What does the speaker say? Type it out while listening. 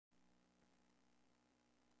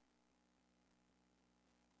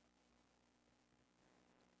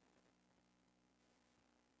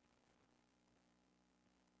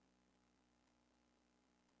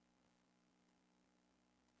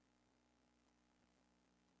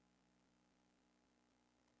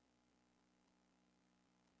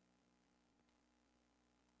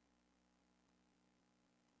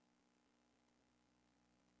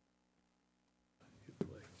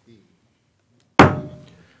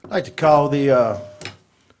I'd like to call the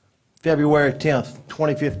February 10th,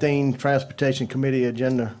 2015 Transportation Committee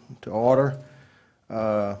agenda to order.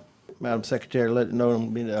 Madam Secretary, let it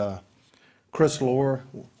know Chris Lohr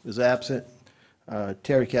is absent.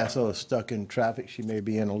 Terry Castle is stuck in traffic. She may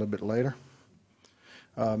be in a little bit later.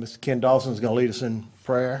 Mr. Ken Dawson is going to lead us in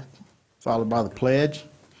prayer, followed by the pledge.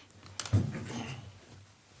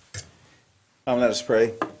 Let us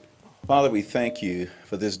pray. Father, we thank you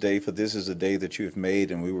for this day, for this is a day that you have made,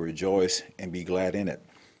 and we will rejoice and be glad in it.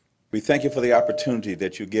 We thank you for the opportunity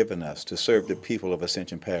that you've given us to serve the people of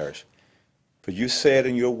Ascension Parish. For you said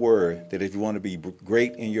in your word that if you want to be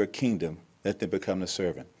great in your kingdom, let them become the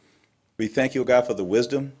servant. We thank you, O God, for the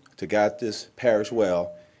wisdom to guide this parish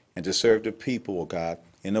well and to serve the people, O God,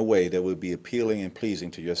 in a way that will be appealing and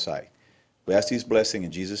pleasing to your sight. We ask these blessings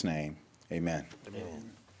in Jesus' name. Amen. Amen.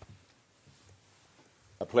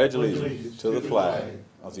 I pledge allegiance to the flag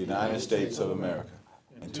of the United States of America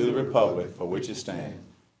and to the republic for which it stands,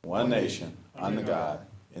 one nation, under God,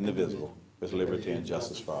 indivisible, with liberty and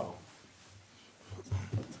justice for all.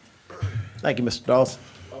 Thank you, Mr. Dawson.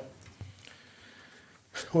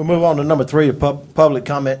 We'll move on to number 3, the public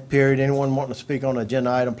comment period. Anyone wanting to speak on an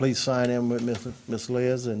agenda item, please sign in with Ms.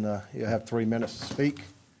 Liz, and you'll have 3 minutes to speak.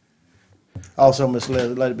 Also, Ms.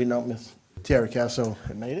 Liz, let it be known Ms. Terry Castle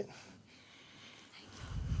had made it.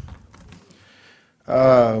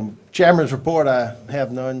 Chairman's report, I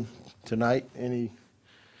have none tonight.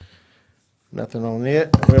 Nothing on it.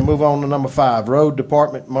 We'll move on to number 5, Road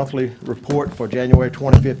Department Monthly Report for January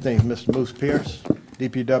 2015. Mr. Moose Pierce,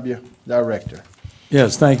 DPW Director.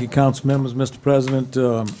 Yes, thank you, council members. Mr. President,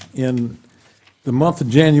 in the month of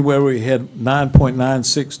January, we had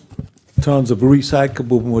 9.96 tons of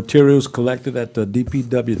recyclable materials collected at the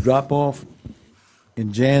DPW drop-off.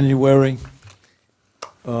 In January,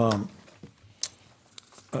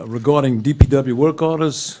 regarding DPW work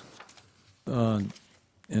orders and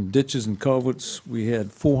ditches and culverts, we had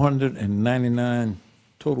 499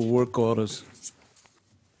 total work orders.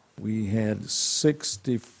 We had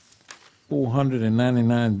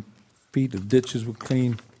 6,499 feet of ditches were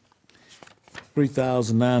cleaned.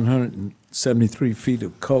 3,973 feet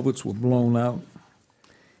of culverts were blown out.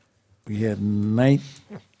 We had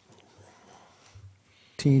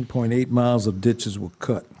 19.8 miles of ditches were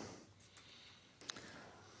cut,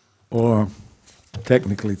 or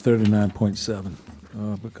technically 39.7,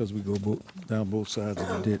 because we go down both sides of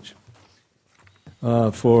the ditch.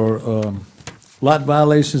 For lot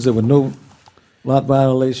violations, there were no lot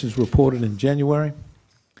violations reported in January.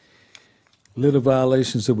 Litter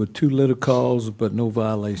violations, there were 2 litter calls, but no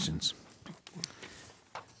violations.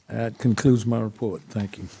 That concludes my report.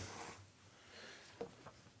 Thank you.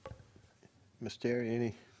 Ms. Terry,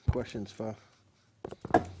 any questions for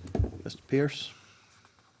Mr. Pierce?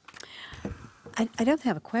 I don't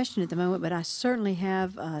have a question at the moment, but I certainly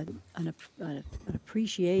have an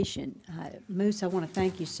appreciation. Moose, I want to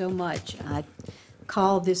thank you so much. I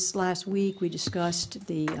called this last week. We discussed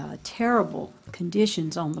the terrible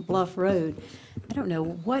conditions on the Bluff Road. I don't know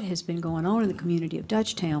what has been going on in the community of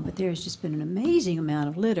Dutchtown, but there has just been an amazing amount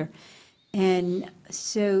of litter. And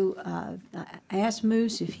so I asked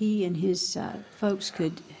Moose if he and his folks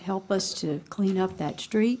could help us to clean up that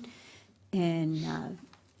street. And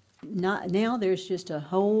now there's just a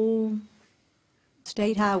whole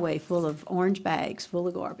state highway full of orange bags full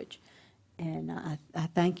of garbage. And I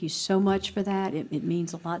thank you so much for that. It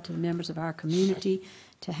means a lot to the members of our community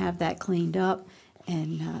to have that cleaned up.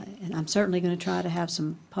 And I'm certainly going to try to have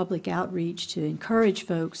some public outreach to encourage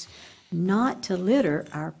folks not to litter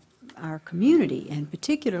our community, and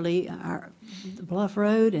particularly the Bluff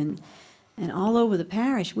Road and all over the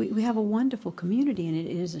parish. We have a wonderful community, and it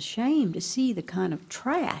is a shame to see the kind of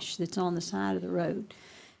trash that's on the side of the road.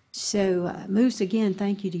 So, Moose, again,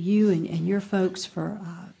 thank you to you and your folks for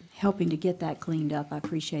helping to get that cleaned up. I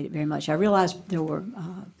appreciate it very much. I realized there were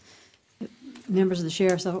members of the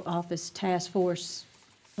Sheriff's Office Task Force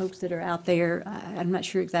folks that are out there. I'm not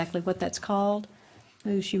sure exactly what that's called.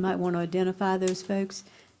 Moose, you might want to identify those folks.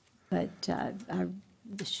 But it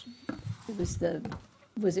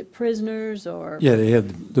was it prisoners or? Yeah, they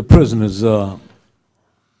had the prisoners.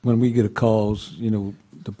 When we get a calls,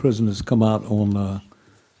 the prisoners come out on, I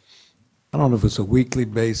don't know if it's a weekly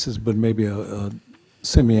basis, but maybe a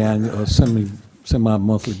semi-annual or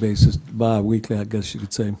semi-monthly basis, bi-weekly, I guess you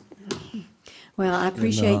could say. Well, I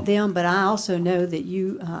appreciate them, but I also know that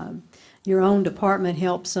you, your own department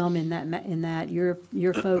helps some in that your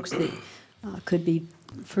folks that could be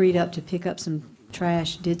freed up to pick up some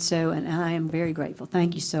trash did so, and I am very grateful.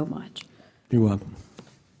 Thank you so much. You're welcome.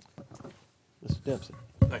 Mr. Dempsey.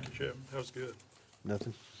 Thank you, Chairman. That was good.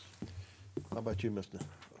 Nothing. How about you, Mr.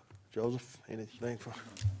 Joseph, anything for?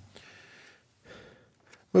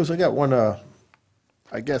 Moose, I got one, I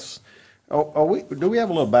guess, do we have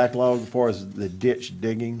a little backlog as far as the ditch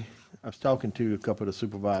digging? I was talking to a couple of the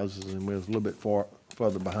supervisors and we was a little bit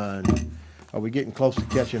further behind. Are we getting close to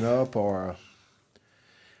catching up or?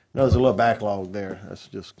 No, there's a little backlog there. That's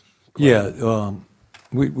just. Yeah,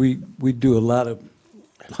 we do a lot of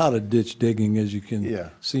ditch digging, as you can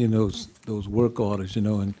Yeah. see in those work orders, you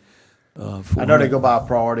know, and. I know they go by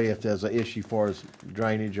priority if there's an issue for as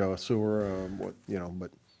drainage or sewer or what, you know,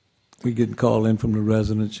 but, We get call in from the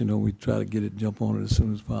residents, you know, we try to get it, jump on it as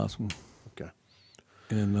soon as possible. okay.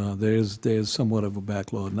 And there's somewhat of a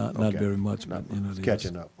backlog, not Okay. very much, but, you know. It's there's-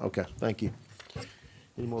 catching up. Okay, thank you.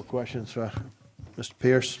 Any more questions for Mr.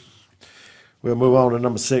 Pierce? We'll move on to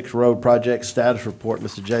number 6, road project status report.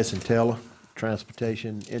 Mr. Jason Taylor,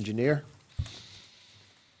 transportation engineer.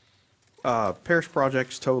 Parish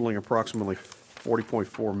projects totaling approximately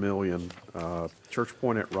 40.4 million. Church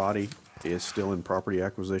Point at Roddy is still in property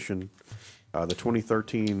acquisition. The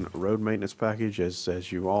 2013 road maintenance package,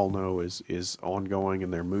 as you all know, is ongoing,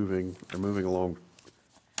 and they're moving along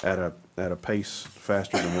at a pace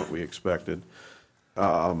faster than what we expected.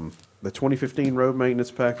 The 2015 road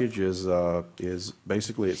maintenance package is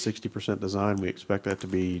basically at 60% design. We expect that to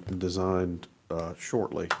be designed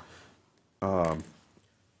shortly.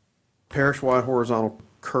 Parish-wide horizontal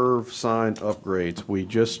curve sign upgrades. We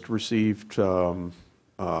just received the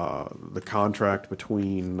contract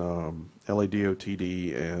between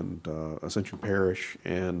LADOTD and Ascension Parish,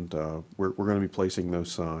 and we're going to be placing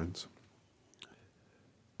those signs.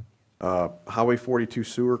 Highway 42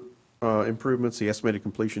 sewer improvements. The estimated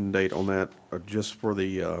completion date on that just for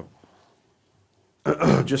the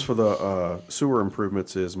sewer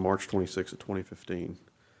improvements is March 26 of 2015.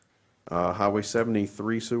 Highway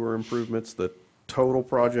 73 sewer improvements, the total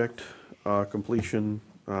project completion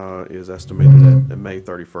is estimated at May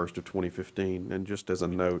 31st of 2015. And just as a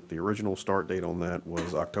note, the original start date on that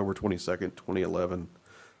was October 22nd, 2011,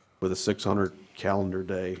 with a 600 calendar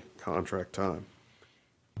day contract time.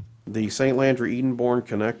 The St. Landry Edenborn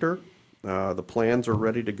connector, the plans are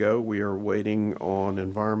ready to go. We are waiting on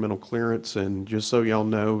environmental clearance, and just so y'all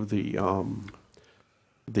know, the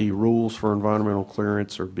rules for environmental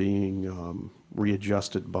clearance are being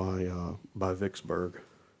readjusted by Vicksburg.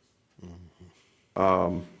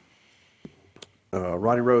 Roddy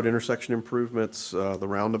Road intersection improvements, the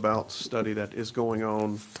roundabout study that is going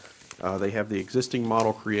on. They have the existing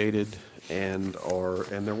model created and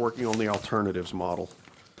they're working on the alternatives model.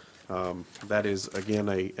 That is, again,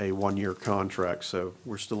 a one-year contract, so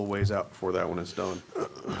we're still a ways out before that one is done.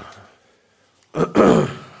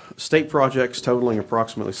 State projects totaling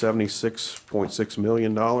approximately $76.6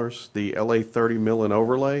 million. The LA 30 mill and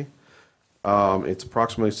overlay, it's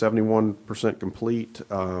approximately 71% complete.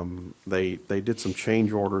 They did some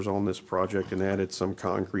change orders on this project and added some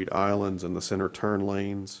concrete islands in the center turn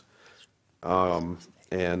lanes, and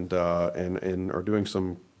are doing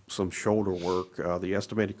some shoulder work. The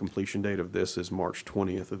estimated completion date of this is March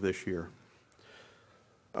 20th of this year.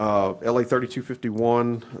 LA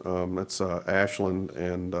 3251, that's Ashland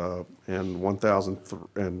and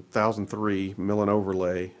 1003 mill and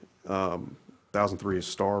overlay. 1003 is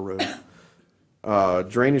Star Road.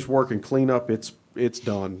 Drainage work and cleanup, it's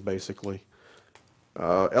done basically.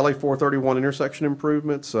 LA 431 intersection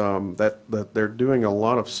improvements, that they're doing a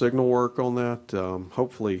lot of signal work on that.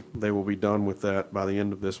 Hopefully they will be done with that by the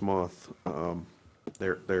end of this month.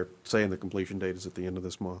 They're saying the completion date is at the end of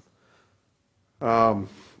this month.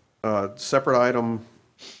 Separate item,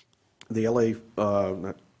 the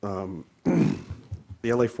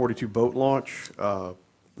LA 42 boat launch,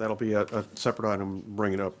 that'll be a separate item,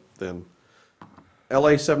 bring it up then.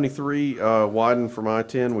 LA 73 widened from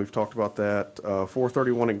I-10, we've talked about that.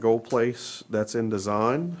 431 at Gold Place, that's in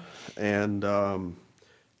design. And LA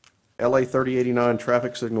 3089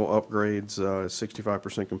 traffic signal upgrades is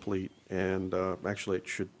 65% complete, and actually it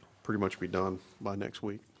should pretty much be done by next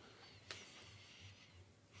week.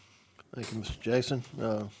 Thank you, Mr. Jason.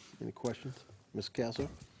 Any questions? Ms. Castle?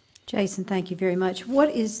 Jason, thank you very much. What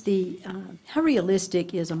is how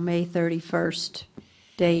realistic is a May 31st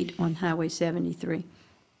date on Highway 73?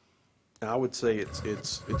 I would say it's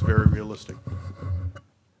very realistic.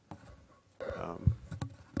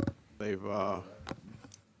 They've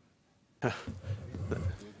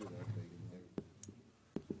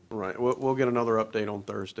right. We'll get another update on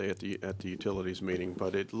Thursday at the utilities meeting,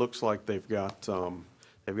 but it looks like they've got a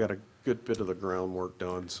good bit of the groundwork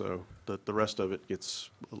done, so the rest of it gets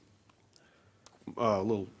done a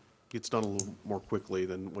little more quickly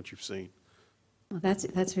than what you've seen. Well,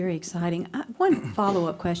 that's very exciting. One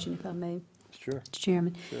follow-up question, if I may, Sure. Mr.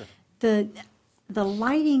 Chairman. Sure. The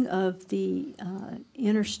lighting of the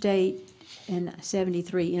Interstate and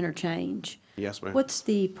 73 interchange. Yes, ma'am. What's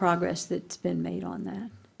the progress that's been made on that?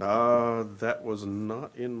 That was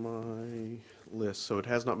not in my list, so it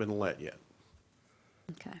has not been let yet.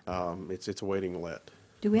 Okay. It's awaiting let.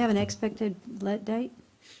 Do we have an expected let date?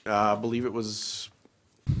 I believe it was,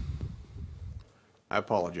 I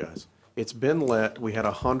apologize. It's been let. We had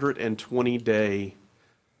a 120-day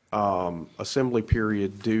assembly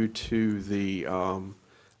period due to the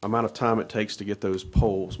amount of time it takes to get those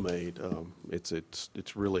poles made.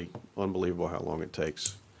 It's really unbelievable how long it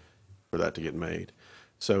takes for that to get made.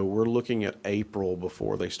 So we're looking at April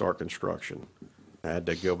before they start construction. I had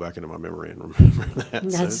to go back into my memory and remember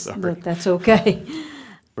that. So sorry. That's okay.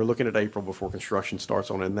 We're looking at April before construction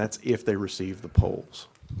starts on it, and that's if they receive the poles.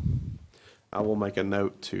 I will make a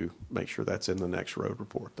note to make sure that's in the next road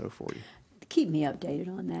report, though, for you. Keep me updated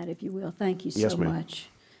on that, if you will. Thank you Yes, so ma'am. much.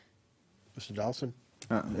 Mr. Dawson?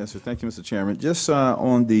 Yes, sir. Thank you, Mr. Chairman. Just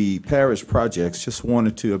on the parish projects, just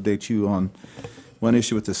wanted to update you on one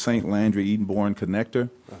issue with the St. Landry Edenborn connector.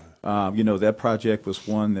 You know, that project was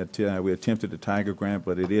one that we attempted the Tiger Grant,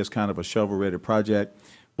 but it is kind of a shovel-ready project.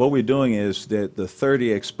 What we're doing is that the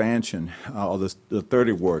 30 expansion, or the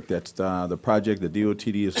 30 work, that's the project that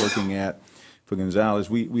DOTD is looking at for Gonzales.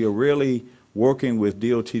 We are really working with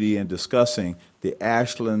DOTD and discussing the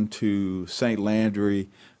Ashland to St. Landry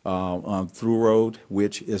through road,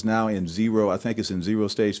 which is now in zero. I think it's in zero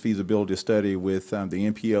stage feasibility study with the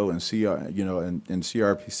NPO and and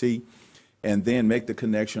CRPC, and then make the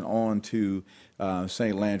connection on to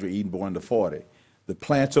St. Landry, Edenborn to 40. The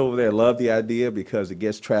plants over there love the idea because it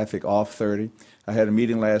gets traffic off 30. I had a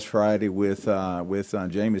meeting last Friday with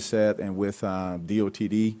Jamie Seth and with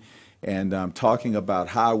DOTD, and talking about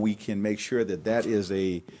how we can make sure that that is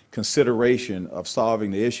a consideration of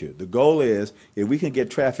solving the issue. The goal is, if we can get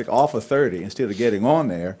traffic off of 30 instead of getting on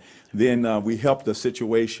there, then we help the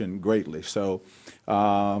situation greatly. So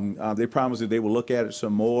they promised that they will look at it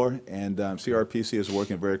some more, and CRPC is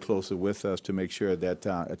working very closely with us to make sure that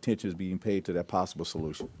attention is being paid to that possible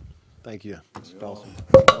solution. Thank you. Mr. Dawson?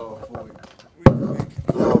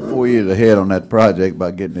 We're 4 years ahead on that project by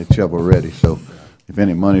getting it shovel ready, so if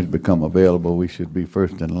any money's become available, we should be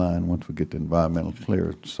first in line once we get the environmental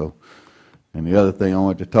clearance. So, and the other thing I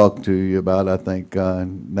wanted to talk to you about, I think at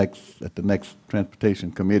the next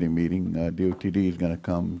Transportation Committee meeting, DOTD is going to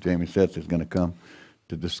come, Jamie Setz is going to come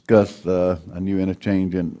to discuss a new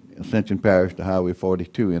interchange in Ascension Parish, the Highway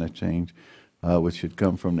 42 interchange, which should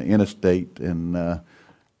come from the interstate and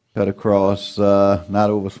cut across, not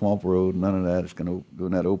over Swamp Road, none of that. It's going to go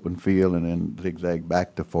in that open field and then zigzag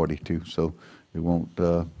back to 42. So it won't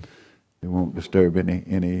disturb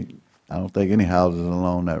any. I don't think any houses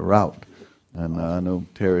along that route. And I know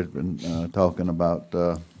Terry's been talking about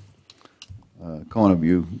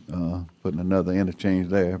Cornerview putting another interchange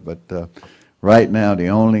there. But right now, the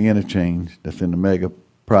only interchange that's in the mega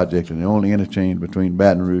project and the only interchange between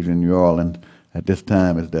Baton Rouge and New Orleans at this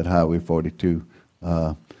time is that Highway 42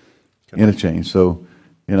 interchange. So,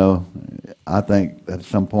 you know, I think at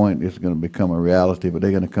some point it's going to become a reality, but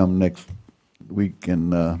they're going to come next week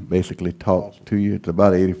and basically talk to you. It's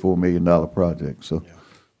about an $84 million project. So. Yeah.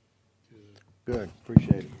 Good,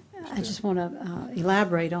 appreciate it. I just want to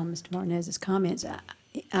elaborate on Mr. Martinez's comments.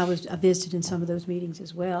 I visited in some of those meetings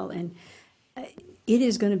as well, and it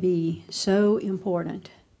is going to be so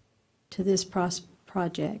important to this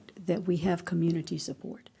project that we have community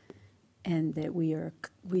support, and that we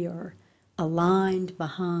are aligned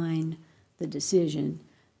behind the decision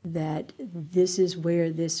that this is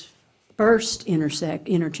where this first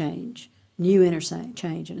interchange, new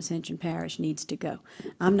interchange in Ascension Parish needs to go.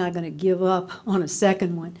 I'm not going to give up on a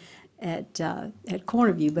second one at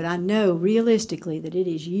Cornerview, but I know realistically that it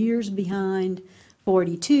is years behind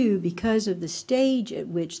 42 because of the stage at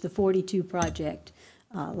which the 42 project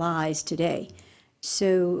lies today.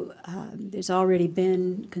 So there's already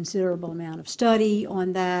been considerable amount of study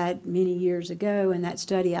on that many years ago, and that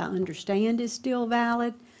study, I understand, is still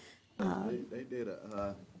valid.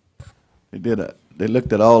 They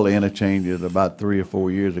looked at all the interchanges about 3 or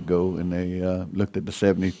 4 years ago, and they looked at the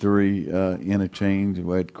 73 interchange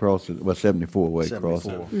where it crosses, well, 74 where it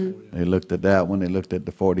crosses. They looked at that one. They looked at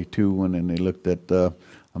the 42 one, and they looked at,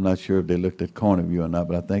 I'm not sure if they looked at Cornerview or not,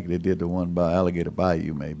 but I think they did the one by Alligator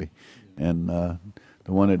Bayou maybe. And the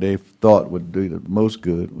one that they thought would do the most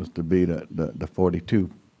good was to be the 42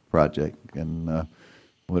 project. And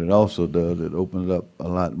what it also does, it opens up a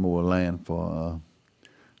lot more land for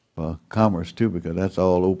commerce too, because that's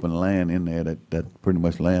all open land in there that's pretty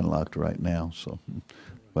much landlocked right now. So,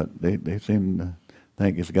 but they seem to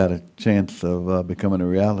think it's got a chance of becoming a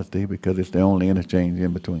reality because it's the only interchange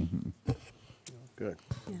in between. Good.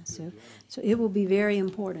 Yeah, so it will be very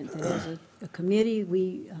important that as a committee,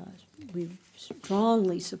 we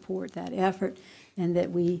strongly support that effort, and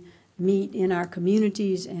that we meet in our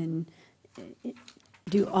communities and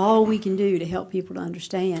do all we can do to help people to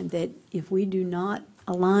understand that if we do not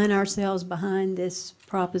align ourselves behind this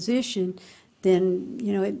proposition, then,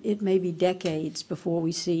 you know, it may be decades before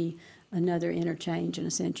we see another interchange in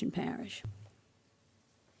Ascension Parish.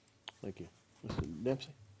 Thank you. Mr. Dempsey?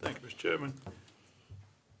 Thank you, Mr. Chairman.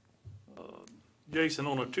 Jason,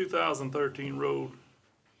 on a 2013 road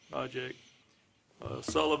project,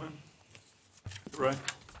 Sullivan, right?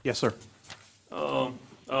 Yes, sir. I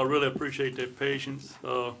really appreciate their patience.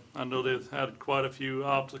 I know they've had quite a few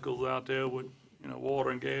obstacles out there with, you know, water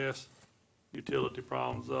and gas, utility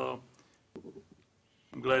problems.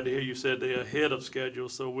 I'm glad to hear you said they're ahead of schedule,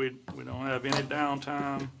 so we don't have any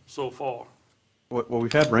downtime so far. Well,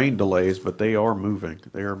 we've had rain delays, but they are moving.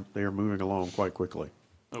 They are moving along quite quickly.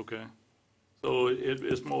 Okay. So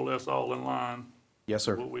it's more or less all in line. Yes,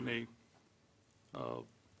 sir. What we need.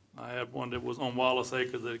 I had one that was on Wallace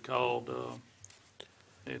Acres that called,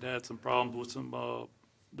 it had some problems with some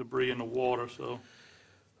debris in the water, so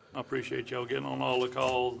I appreciate y'all getting on all the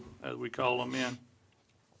calls as we call them in.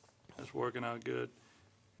 That's working out good.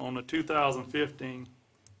 On the 2015,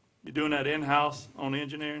 you doing that in-house on the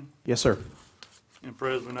engineering? Yes, sir. And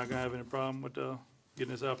President, we're not gonna have any problem with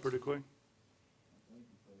getting this out pretty quick?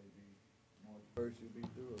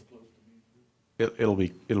 It'll be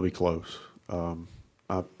close.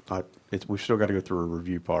 We've still got to go through a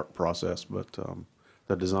review process, but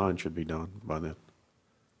the design should be done by then.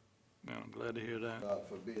 Yeah, I'm glad to hear that.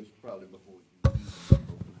 For bids probably before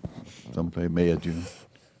someplace May or June.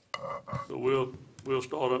 So we'll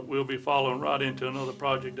be following right into another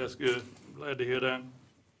project. That's good. Glad to hear that.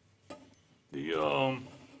 The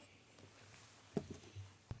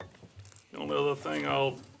only other thing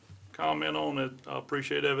I'll comment on that I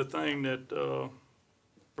appreciate everything that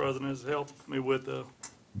President has helped me with the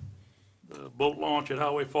boat launch at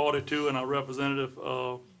Highway 42 and our representative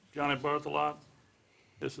Johnny Berthelot.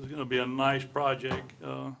 This is going to be a nice project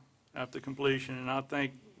after completion, and I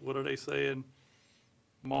think, what are they saying,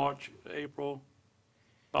 March, April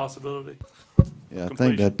possibility? Yeah, I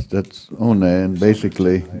think Completion. that's on there, and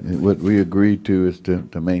basically, what we agreed to is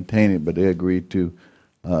to maintain it, but they agreed to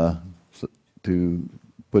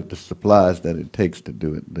put the supplies that it takes to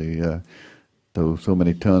do it. They, so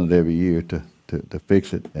many tons every year to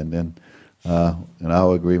fix it, and then, in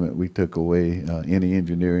our agreement, we took away any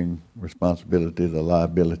engineering responsibilities or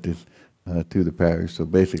liabilities to the parish. So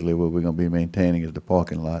basically, what we're gonna be maintaining is the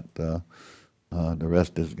parking lot. The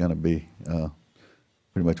rest is gonna be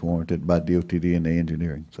pretty much warranted by DOTD and the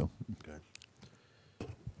engineering, so.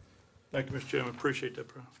 Thank you, Mr. Chairman. Appreciate that,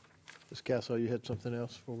 bro. Ms. Castle, you had something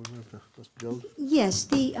else before we move to Mr. Jones? Yes,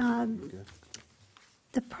 the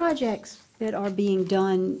projects that are being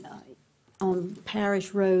done on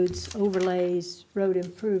parish roads, overlays, road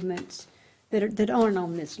improvements, that aren't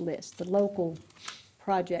on this list, the local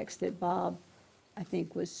projects that Bob, I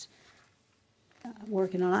think, was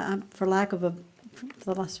working on. For lack of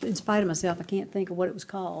in spite of myself, I can't think of what it was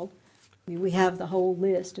called. I mean, we have the whole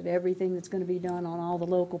list of everything that's going to be done on all the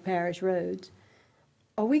local parish roads.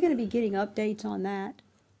 Are we going to be getting updates on that?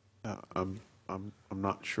 I'm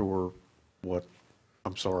not sure what.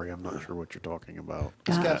 I'm sorry, I'm not sure what you're talking about.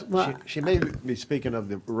 Ms. Castle, well, she may be speaking of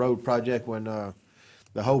the road project when the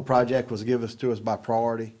whole project was given to us by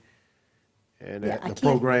priority, and Yeah, I the can't-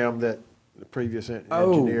 program that the previous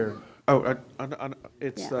engineer.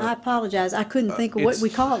 It's Yeah, I apologize, I couldn't think of what we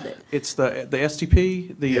called it. It's the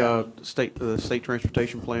STP, the state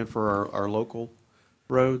transportation plan for our local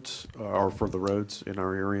roads, or for the roads in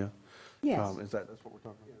our area. Yes. That's what we're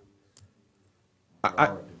talking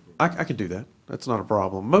about? I could do that. That's not a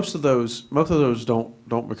problem. Most of those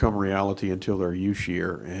don't become reality until their use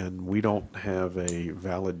year, and we don't have a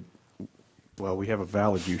valid. Well, we have a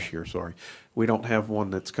valid use year. Sorry, we don't have one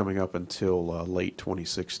that's coming up until late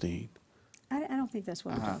 2016. I don't think that's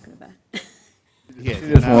what we're talking about. She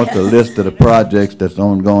just wants a list of the projects that's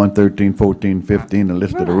ongoing, 13, 14, 15, a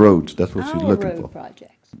list of the Right. roads. That's what she's Our looking road for.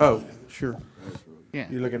 projects. Oh, sure. Yeah.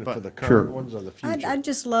 You're looking for the Sure. current ones or the I future?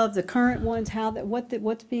 just love the current ones,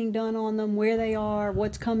 what's being done on them, where they are,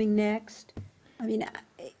 what's coming next. I mean,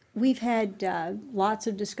 we've had lots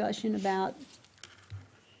of discussion about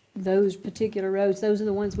those particular roads. Those are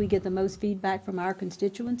the ones we get the most feedback from our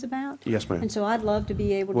constituents about. Yes, ma'am. And so I'd love to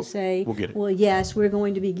be able to say, we'll get it. well, yes, we're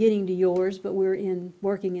going to be getting to yours, but we're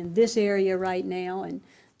working in this area right now, and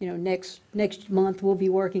next month we'll be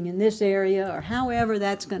working in this area, or however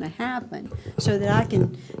that's going to happen, so that I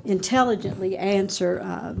can intelligently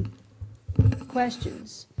answer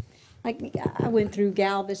questions. Like, I went through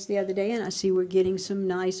Galvez the other day, and I see we're getting some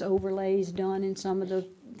nice overlays done in some of the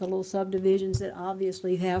little subdivisions that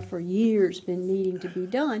obviously have for years been needing to be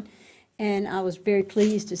done, and I was very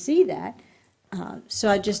pleased to see that. So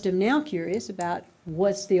I just am now curious about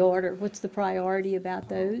what's the order, what's the priority about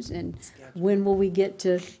those, and when will we get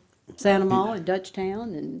to Santa Maria and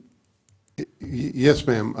Dutchtown and? Yes,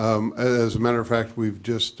 ma'am. As a matter of fact, we've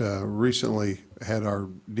just recently had our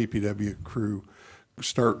DPW crew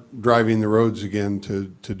start driving the roads again to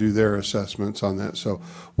do their assessments on that. So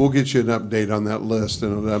we'll get you an update on that list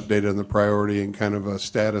and an update on the priority and kind of a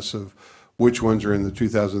status of which ones are in the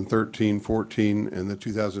 2013, 14, and the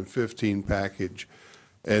 2015 package,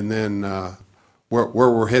 and then where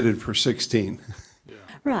we're headed for 16.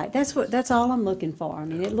 Right, that's all I'm looking for. I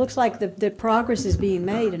mean, it looks like the progress is being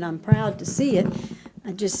made, and I'm proud to see it.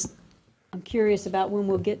 I'm curious about when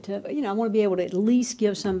we'll get to, I want to be able to at least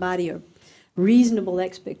give somebody a reasonable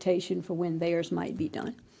expectation for when theirs might be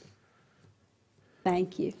done.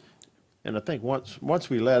 Thank you. And I think once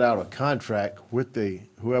we let out a contract with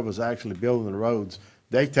whoever's actually building the roads,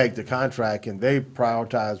 they take the contract and they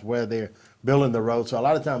prioritize where they're building the road. So a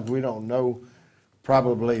lot of times we don't know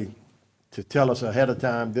probably to tell us ahead of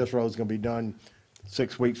time, this road's gonna be done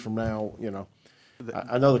 6 weeks from now,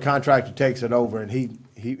 I know the contractor takes it over and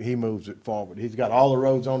he moves it forward. He's got all the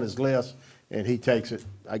roads on his list and he takes it,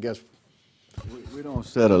 I guess. We don't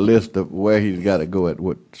set a list of where he's got to go at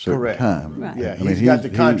what certain Correct. time. Right. Yeah, I mean, he's got the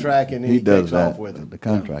contract and he does takes off that, with it. The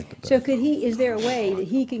contractor does. So is there a way that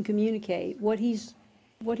he can communicate what he's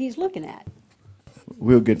looking at?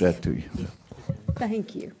 We'll get that to you.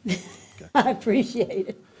 Thank you. I appreciate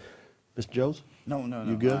it. Mr. Joseph? No.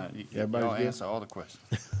 You good? Y'all Everybody's good? answer all the questions.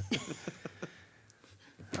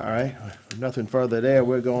 All right, nothing further there.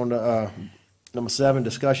 We're going to number 7,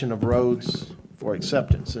 discussion of roads for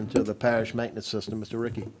acceptance into the parish maintenance system. Mr.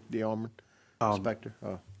 Ricky DeArmond, Inspector.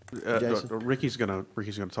 Jason? Ricky's gonna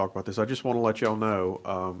talk about this. I just want to let y'all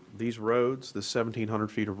know, these roads, the 1,700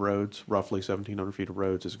 feet of roads, roughly 1,700 feet of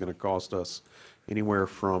roads, is gonna cost us anywhere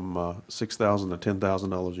from $6,000 to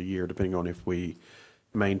 $10,000 a year, depending on if we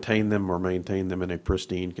maintain them or maintain them in a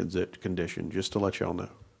pristine condition, just to let y'all know.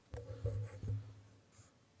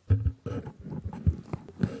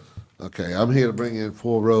 Okay, I'm here to bring in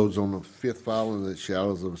 4 roads on the 5th following the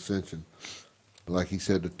Shadows of Ascension. Like he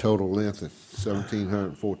said, the total length is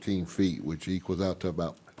 1,714 feet, which equals out to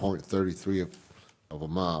about .33 of a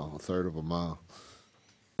mile, a third of a mile.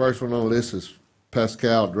 First one on the list is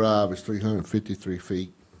Pascal Drive, is 353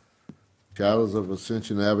 feet. Shadows of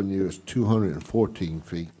Ascension Avenue is 214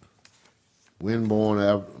 feet.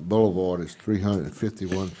 Windborne Boulevard is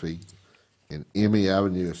 351 feet. And Emmy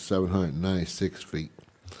Avenue is 796 feet.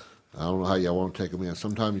 I don't know how y'all want to take them in.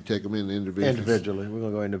 Sometimes you take them in individually. Individually, we're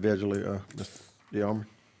gonna go individually, Mr. DeArmond.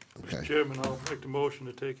 Okay. Chairman, I'll make the motion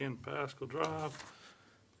to take in Pascal Drive.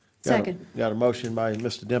 Second. Got a motion by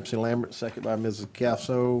Mr. Dempsey Lambert, second by Mrs.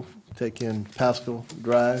 Casso, take in Pascal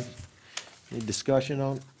Drive. Any discussion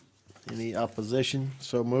on it? Any opposition?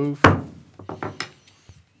 So move.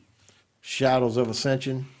 Shadows of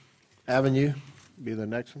Ascension Avenue, be the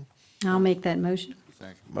next one. I'll make that motion.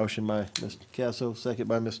 Motion by Mr. Casso, second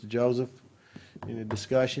by Mr. Joseph. Any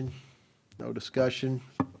discussion? No discussion.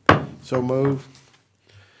 So move.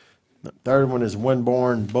 The third one is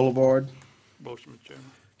Windborne Boulevard. Motion, Mr. Chairman.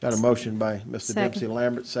 Got a motion by Mr. Second. Dempsey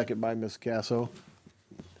Lambert, second by Ms. Casso.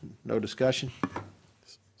 No discussion?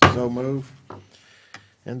 So move.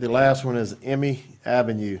 And the last one is Emmy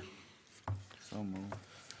Avenue. So moved.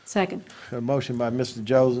 Second. A motion by Mr.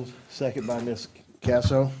 Joseph, second by Ms.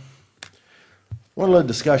 Casso. One little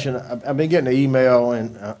discussion, I've been getting an email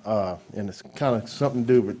and it's kind of something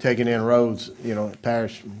to do with taking in roads,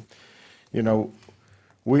 parish. We're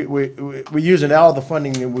using all the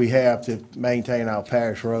funding that we have to maintain our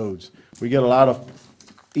parish roads. We get a lot of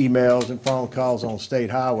emails and phone calls on state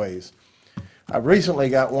highways. I've recently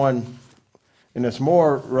got one, and it's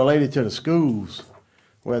more related to the schools,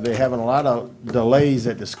 where they're having a lot of delays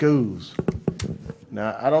at the schools.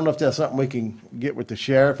 Now, I don't know if that's something we can get with the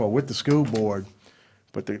sheriff or with the school board,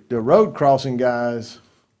 but the road crossing guys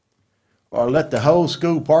or let the whole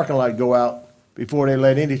school parking lot go out before they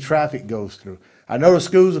let any traffic goes through. I know the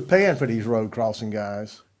schools are paying for these road crossing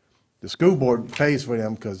guys. The school board pays for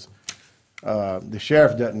them because the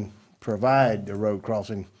sheriff doesn't provide the road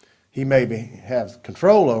crossing. He maybe has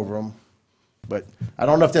control over them, but I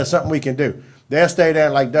don't know if that's something we can do. They'll stay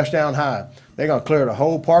down like Dutchtown High. They're gonna clear the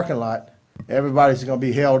whole parking lot. Everybody's gonna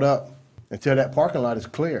be held up until that parking lot is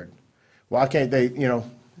cleared. Why can't they,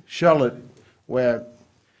 shuttle it where,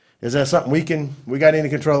 is that something we got any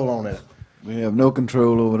control on it? We have no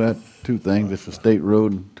control over that, two things, it's a state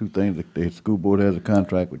road, and two things, the school board has a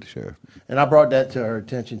contract with the sheriff. And I brought that to her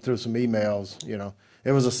attention through some emails,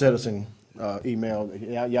 It was a citizen, email.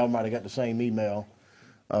 Y'all might have got the same email,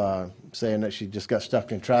 saying that she just got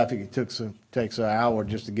stuck in traffic. It takes her an hour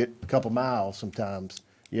just to get a couple miles sometimes,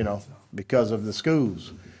 because of the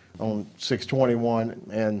schools on 621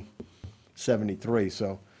 and 73.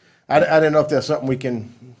 So I didn't know if there's something we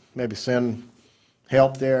can maybe send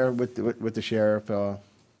help there with the sheriff. You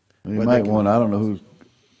what might they can- want, I don't know who's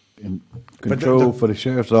in control for the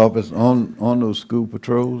sheriff's office on those school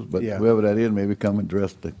patrols, but Yeah. whoever that is, maybe come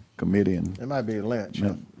address the committee and, It might be Lynch.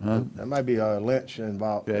 Yeah. Huh? That might be Lynch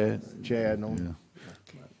involved. Chad. No?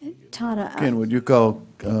 yeah. Todd, Ken, would you call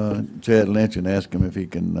Chad Lynch and ask him if he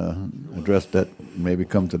can address that, maybe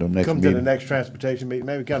come to the next Come meeting? to the next transportation meeting,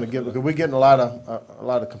 maybe kind of because we're getting a lot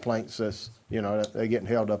of complaints that they're getting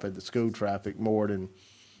held up at the school traffic more than,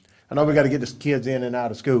 I know we got to get the kids in and out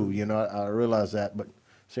of school, I realize that, but it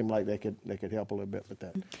seemed like they could help a little bit with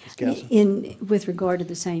that. Ms. Kelsey? with regard to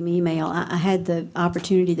the same email, I had the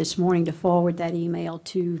opportunity this morning to forward that email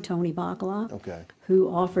to Tony Bacala. Okay. Who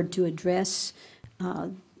offered to address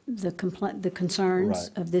the concerns Right.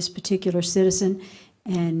 of this particular citizen.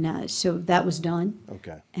 And so that was done.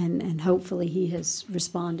 Okay. And hopefully he has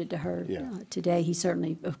responded to her Yeah. today. He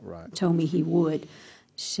certainly Right. told me he would.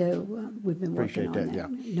 So we've been working on Appreciate that.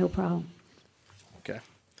 that, No problem. Okay.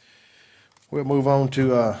 We'll move on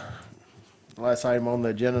to last item on the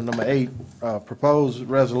agenda, number 8, proposed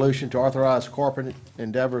resolution to authorize corporate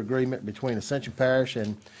endeavor agreement between Ascension Parish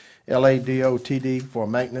and LADOTD for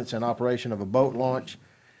maintenance and operation of a boat launch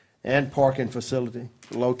and parking facility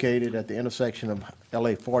located at the intersection of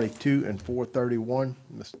LA 42 and 431.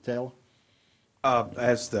 Mr. Taylor?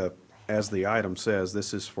 As the item says,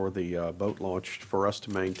 this is for the boat launch, for us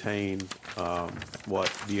to maintain what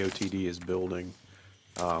DOTD is building.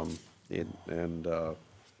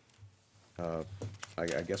 I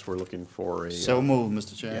guess we're looking for a. So moved,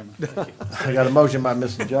 Mr. Chairman. I got a motion by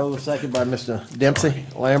Mr. Joe, second by Mr. Dempsey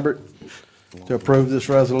Lambert to approve this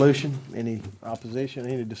resolution. Any opposition,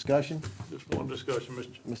 any discussion? Just one discussion, Mr.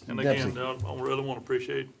 Mr. And again, Dempsey. I really want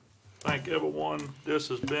to thank everyone. This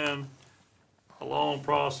has been a long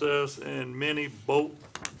process and many boat,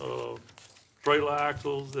 trailer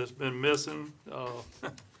axles that's been missing.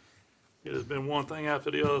 It has been one thing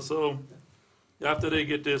after the other, so after they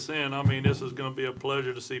get this in, this is gonna be a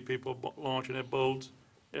pleasure to see people launching their boats,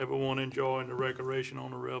 everyone enjoying the recreation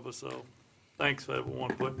on the river, so thanks for everyone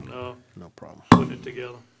putting No problem. it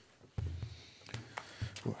together.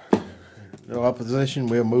 No opposition,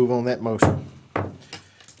 we'll move on that motion.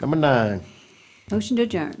 Number 9, Motion to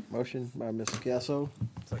adjourn. motion by Mr. Casso,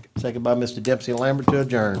 second by Mr. Dempsey Lambert to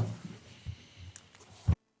adjourn.